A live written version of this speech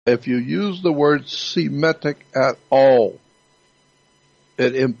If you use the word Semitic at all,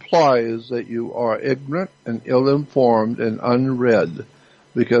 it implies that you are ignorant and ill-informed and unread,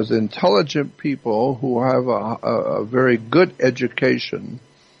 because intelligent people who have a very good education,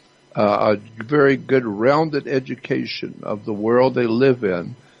 a very good rounded education of the world they live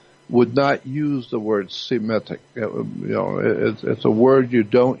in, would not use the word Semitic. It's a word you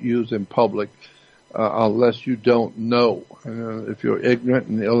don't use in public unless you don't know. If you're ignorant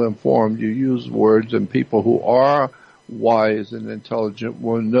and ill-informed, you use words, and people who are wise and intelligent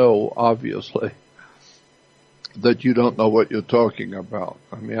will know, obviously, that you don't know what you're talking about.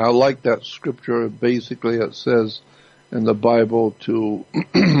 I mean, I like that scripture. Basically, it says in the Bible to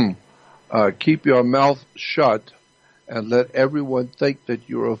keep your mouth shut and let everyone think that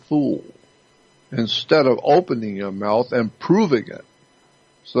you're a fool, instead of opening your mouth and proving it.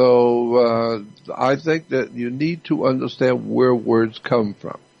 So I think that you need to understand where words come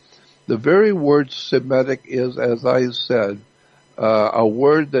from. The very word Semitic is, as I said, a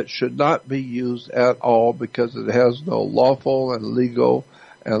word that should not be used at all, because it has no lawful and legal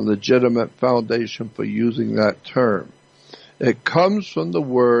and legitimate foundation for using that term. It comes from the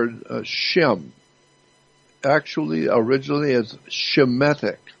word Shem. Actually, originally it's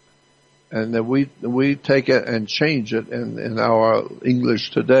Shemitic. And then we take it and change it in our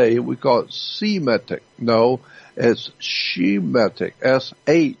English today. We call it Semitic. No, it's Shemitic,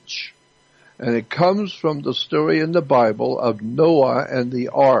 S-H. And it comes from the story in the Bible of Noah and the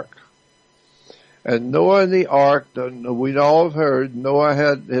ark. And Noah and the ark, we all have heard, Noah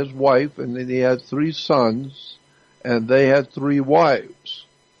had his wife, and then he had 3 sons, and they had 3 wives.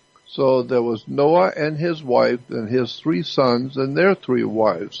 So there was Noah and his wife and his 3 sons and their 3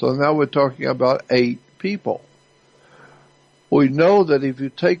 wives. So now we're talking about 8 people. We know that if you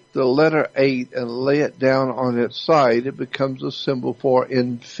take the letter 8 and lay it down on its side, it becomes a symbol for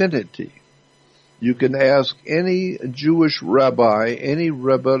infinity. You can ask any Jewish rabbi, any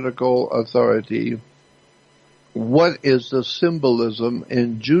rabbinical authority, what is the symbolism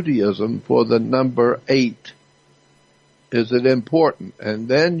in Judaism for the number 8? Is it important? And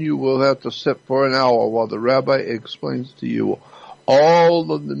then you will have to sit for an hour while the rabbi explains to you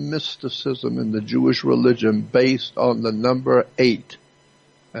all of the mysticism in the Jewish religion based on the number 8.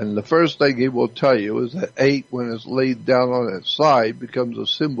 And the first thing he will tell you is that 8, when it's laid down on its side, becomes a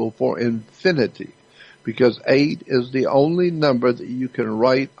symbol for infinity. Because 8 is the only number that you can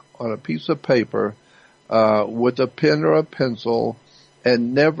write on a piece of paper with a pen or a pencil,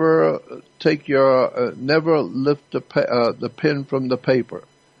 and never lift the pen from the paper.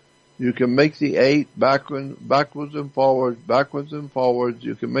 You can make the 8 backwards and forwards.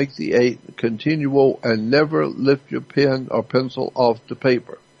 You can make the 8 continual and never lift your pen or pencil off the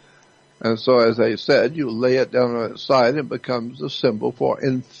paper. And so, as I said, you lay it down on its side, and it becomes a symbol for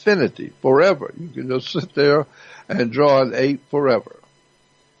infinity, forever. You can just sit there and draw an 8 forever.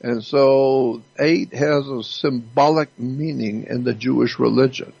 And so 8 has a symbolic meaning in the Jewish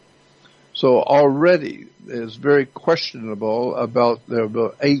religion. So already it's very questionable about there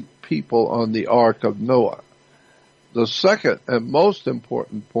were 8 people on the Ark of Noah. The second and most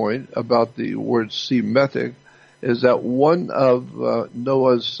important point about the word Semitic is that one of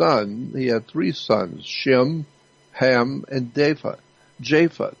Noah's sons, he had 3 sons, Shem, Ham, and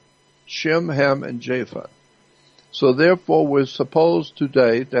Japheth. Shem, Ham, and Japheth. So therefore, we're supposed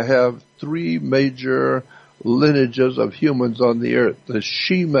today to have 3 major lineages of humans on the earth: the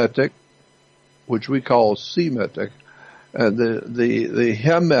Shemitic, which we call Semitic, and the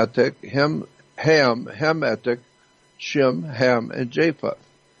Hamitic, Hamitic, Shem, Ham, and Japheth,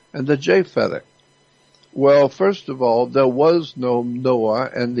 and the Japhetic. Well, first of all, there was no Noah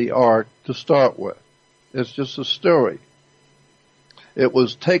and the ark to start with. It's just a story. It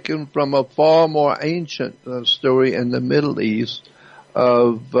was taken from a far more ancient story in the Middle East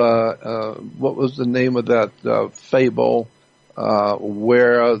of, what was the name of that fable,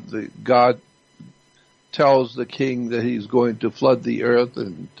 where God tells the king that he's going to flood the earth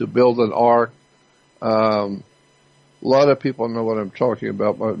and to build an ark. A lot of people know what I'm talking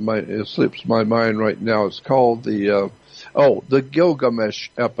about. It slips my mind right now. It's called the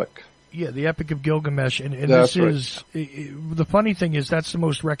Gilgamesh epic. Yeah, the Epic of Gilgamesh, and That's this is, the funny thing is that's the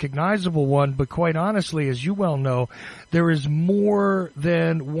most recognizable one, but quite honestly, as you well know, there is more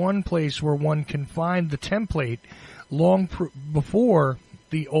than one place where one can find the template long before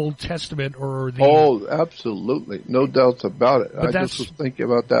the Old Testament or the... Oh, absolutely. No doubts about it. I just was thinking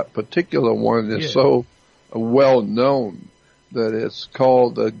about that particular one. It's so well known that it's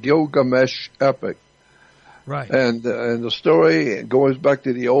called the Gilgamesh epic. Right. And the story goes back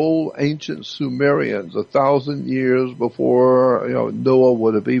to the old ancient Sumerians, 1,000 years before Noah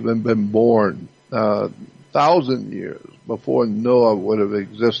would have even been born. 1,000 years before Noah would have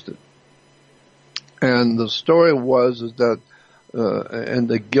existed. And the story is that in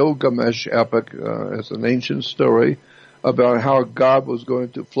the Gilgamesh epic, it's an ancient story about how God was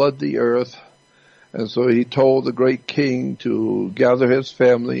going to flood the earth. And so he told the great king to gather his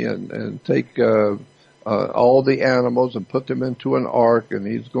family and take all the animals and put them into an ark, and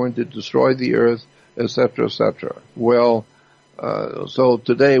he's going to destroy the earth, etc., etc. Well, so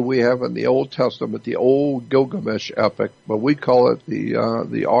today we have in the Old Testament the old Gilgamesh epic, but we call it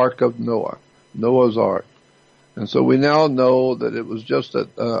the Ark of Noah, Noah's Ark. And so we now know that it was just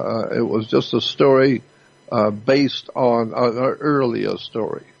a story based on an earlier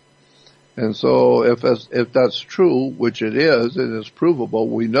story. And so if that's true, which it is, and it's provable,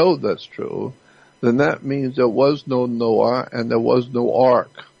 we know that's true, then that means there was no Noah and there was no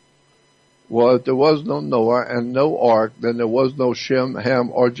ark. Well, if there was no Noah and no ark, then there was no Shem,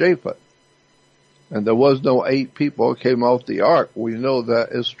 Ham, or Japheth. And there was no 8 people who came off the ark. We know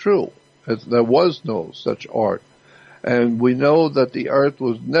that is true. There was no such ark. And we know that the earth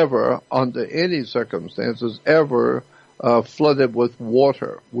was never, under any circumstances, ever flooded with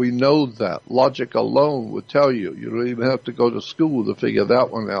water. We know that. Logic alone would tell you. You don't even have to go to school to figure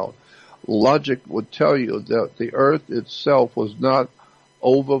that one out. Logic would tell you that the earth itself was not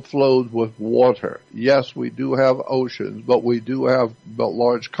overflowed with water. Yes, we do have oceans, but we do have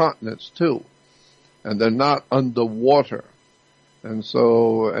large continents too. And they're not underwater.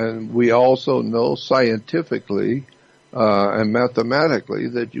 And we also know scientifically and mathematically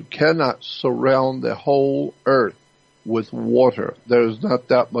that you cannot surround the whole earth with water. There's not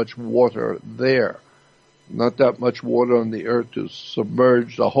that much water there. Not that much water on the earth to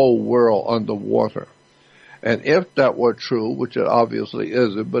submerge the whole world underwater. And if that were true, which it obviously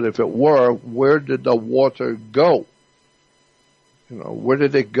isn't, but if it were, where did the water go? Where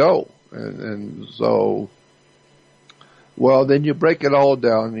did it go? And so, well, then you break it all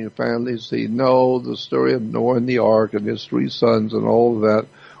down and you finally see, no, the story of Noah and the ark and his 3 sons and all of that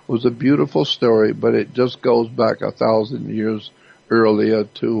was a beautiful story, but it just goes back 1,000 years earlier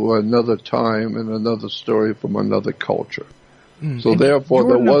to another time and another story from another culture. So therefore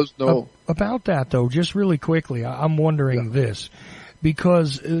there was no... About that, though, just really quickly, I'm wondering this,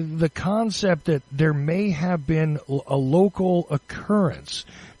 because the concept that there may have been a local occurrence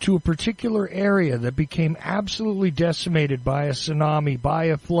to a particular area that became absolutely decimated by a tsunami, by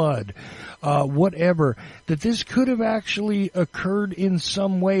a flood, whatever, that this could have actually occurred in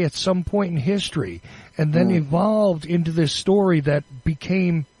some way at some point in history and then evolved into this story that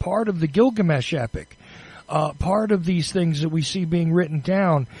became part of the Gilgamesh epic. Part of these things that we see being written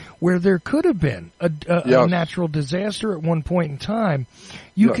down, where there could have been a natural disaster at one point in time.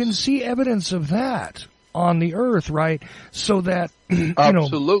 You can see evidence of that on the earth, right? So that,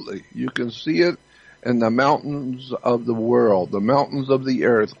 Absolutely. You can see it in the mountains of the world. The mountains of the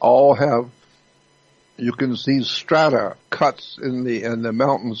earth all have, you can see strata, cuts in the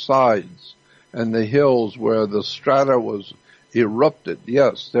mountain sides and the hills where the strata was erupted.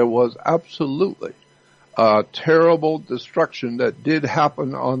 Yes, there was absolutely terrible destruction that did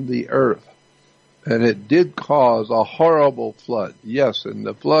happen on the earth. And it did cause a horrible flood. Yes, and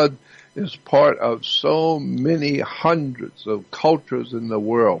the flood is part of so many hundreds of cultures in the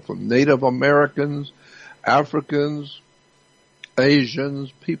world, from Native Americans, Africans,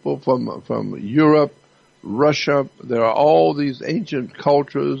 Asians, people from Europe, Russia. There are all these ancient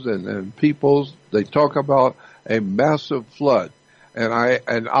cultures and peoples. They talk about a massive flood. And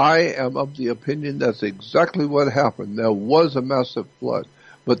I am of the opinion that's exactly what happened. There was a massive flood,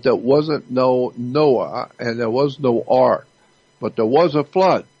 but there wasn't no Noah and there was no ark, but there was a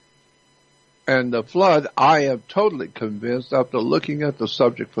flood. And the flood, I am totally convinced after looking at the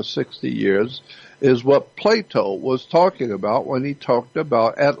subject for 60 years, is what Plato was talking about when he talked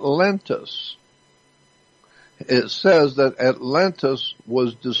about Atlantis. It says that Atlantis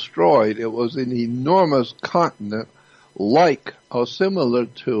was destroyed. It was an enormous continent like or similar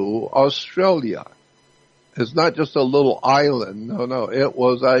to Australia. It's not just a little island. No, it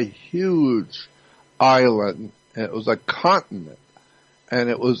was a huge island. It was a continent. And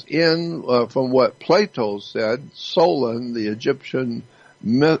it was in, from what Plato said, Solon, the Egyptian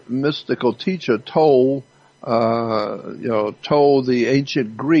mystical teacher, told the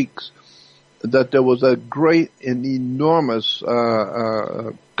ancient Greeks that there was a great and enormous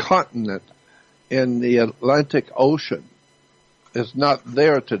continent in the Atlantic Ocean. It's not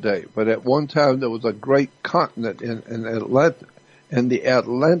there today, but at one time there was a great continent in the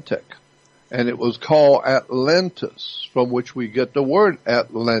Atlantic. and it was called Atlantis, from which we get the word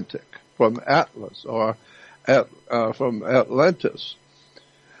Atlantic, from Atlas, or from Atlantis.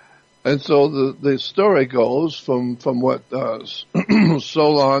 And so the story goes from what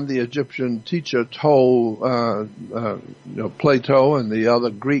Solon, the Egyptian teacher, told Plato and the other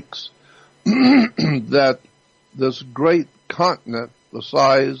Greeks, that this great continent, the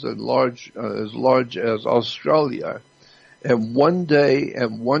size and as large as Australia, and one day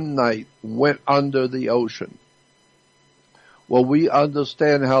and one night went under the ocean. Well, we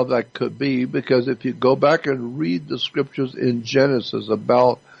understand how that could be, because if you go back and read the scriptures in Genesis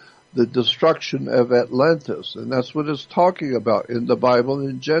about the destruction of Atlantis, and that's what it's talking about in the Bible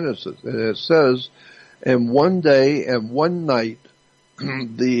in Genesis. And it says, in one day and one night,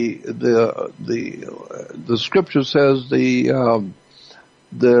 the scripture says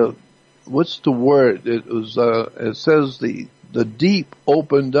what's the word? It says the deep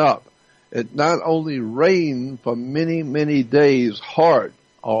opened up. It not only rained for many, many days hard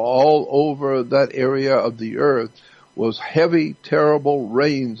all over that area of the earth, was heavy, terrible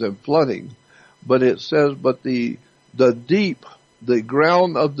rains and flooding, but it says, but the deep, the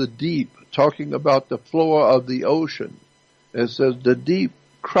ground of the deep, talking about the floor of the ocean, it says the deep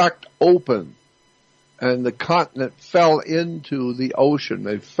cracked open, and the continent fell into the ocean.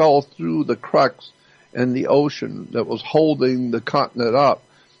 They fell through the cracks in the ocean that was holding the continent up.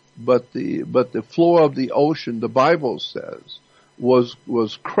 But the floor of the ocean, the Bible says, was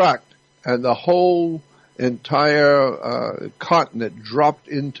cracked, and the whole entire continent dropped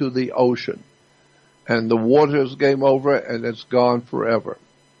into the ocean, and the waters came over, and it's gone forever.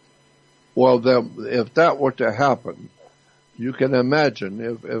 Well, then, if that were to happen, you can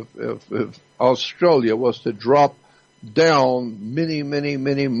imagine if Australia was to drop down many, many,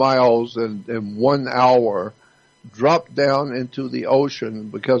 many miles in 1 hour, drop down into the ocean,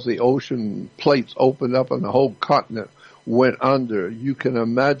 because the ocean plates opened up and the whole continent went under. You can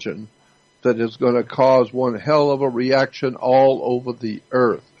imagine that it's going to cause one hell of a reaction all over the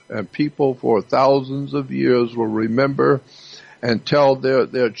earth. And people for thousands of years will remember and tell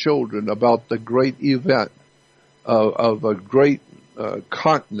their children about the great event of a great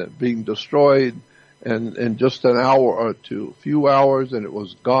continent being destroyed in just an hour or two, a few hours, and it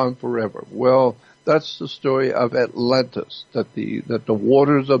was gone forever. Well, that's the story of Atlantis, that the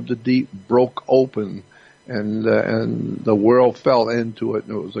waters of the deep broke open, and the world fell into it,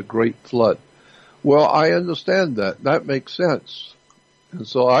 and it was a great flood. Well, I understand that. That makes sense. And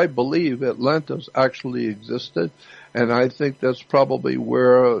so I believe Atlantis actually existed, and I think that's probably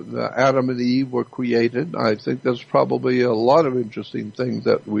where Adam and Eve were created. I think there's probably a lot of interesting things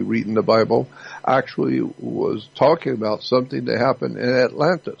that we read in the Bible actually was talking about something that happened in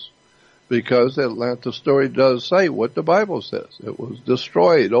Atlantis, because the Atlantis story does say what the Bible says. It was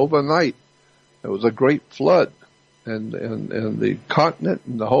destroyed overnight. It was a great flood, and the continent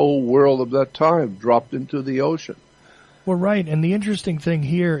and the whole world of that time dropped into the ocean. Well, right, and the interesting thing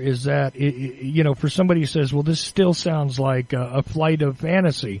here is that, for somebody who says, well, this still sounds like a flight of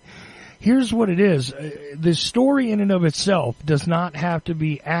fantasy, here's what it is. The story in and of itself does not have to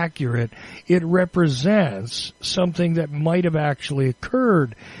be accurate. It represents something that might have actually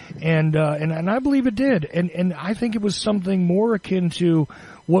occurred, and I believe it did, and I think it was something more akin to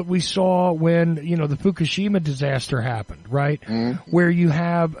what we saw when, the Fukushima disaster happened, right? Mm-hmm. Where you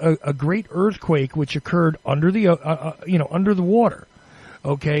have a great earthquake which occurred under the, under the water.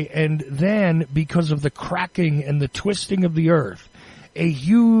 Okay. And then because of the cracking and the twisting of the earth, a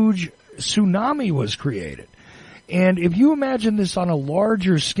huge tsunami was created. And if you imagine this on a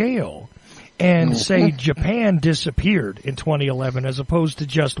larger scale, and say Japan disappeared in 2011 as opposed to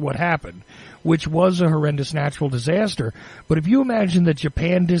just what happened, which was a horrendous natural disaster. But if you imagine that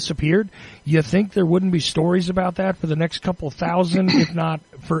Japan disappeared, you think there wouldn't be stories about that for the next couple thousand, if not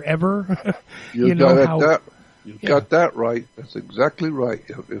forever? You got that right. That's exactly right.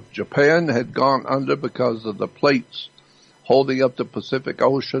 If Japan had gone under because of the plates holding up the Pacific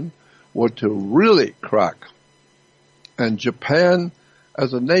Ocean were to really crack, and Japan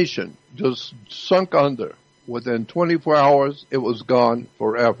as a nation just sunk under, within 24 hours, it was gone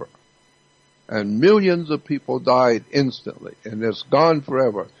forever. And millions of people died instantly, and it's gone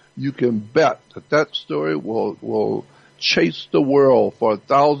forever. You can bet that story will chase the world for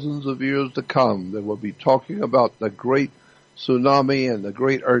thousands of years to come. They will be talking about the great tsunami and the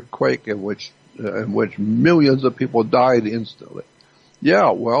great earthquake in which millions of people died instantly.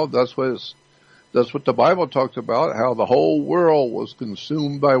 Yeah, well, that's what the Bible talks about, how the whole world was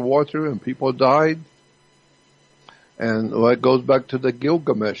consumed by water and people died. And well, it goes back to the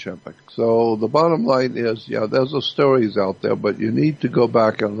Gilgamesh epic. So the bottom line is, yeah, there's the stories out there, but you need to go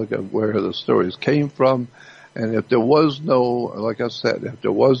back and look at where the stories came from. And if there was no, like I said, if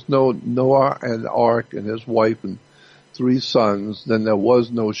there was no Noah and Ark and his wife and 3 sons, then there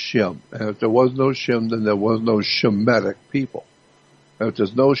was no Shem. And if there was no Shem, then there was no Shemitic people. And if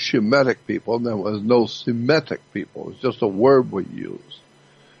there's no Shemitic people, then there was no Semitic people. It's just a word we use.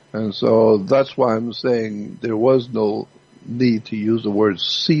 And so that's why I'm saying there was no need to use the word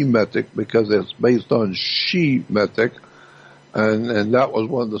Semitic, because it's based on Shemitic, and that was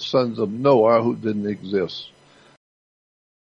one of the sons of Noah who didn't exist.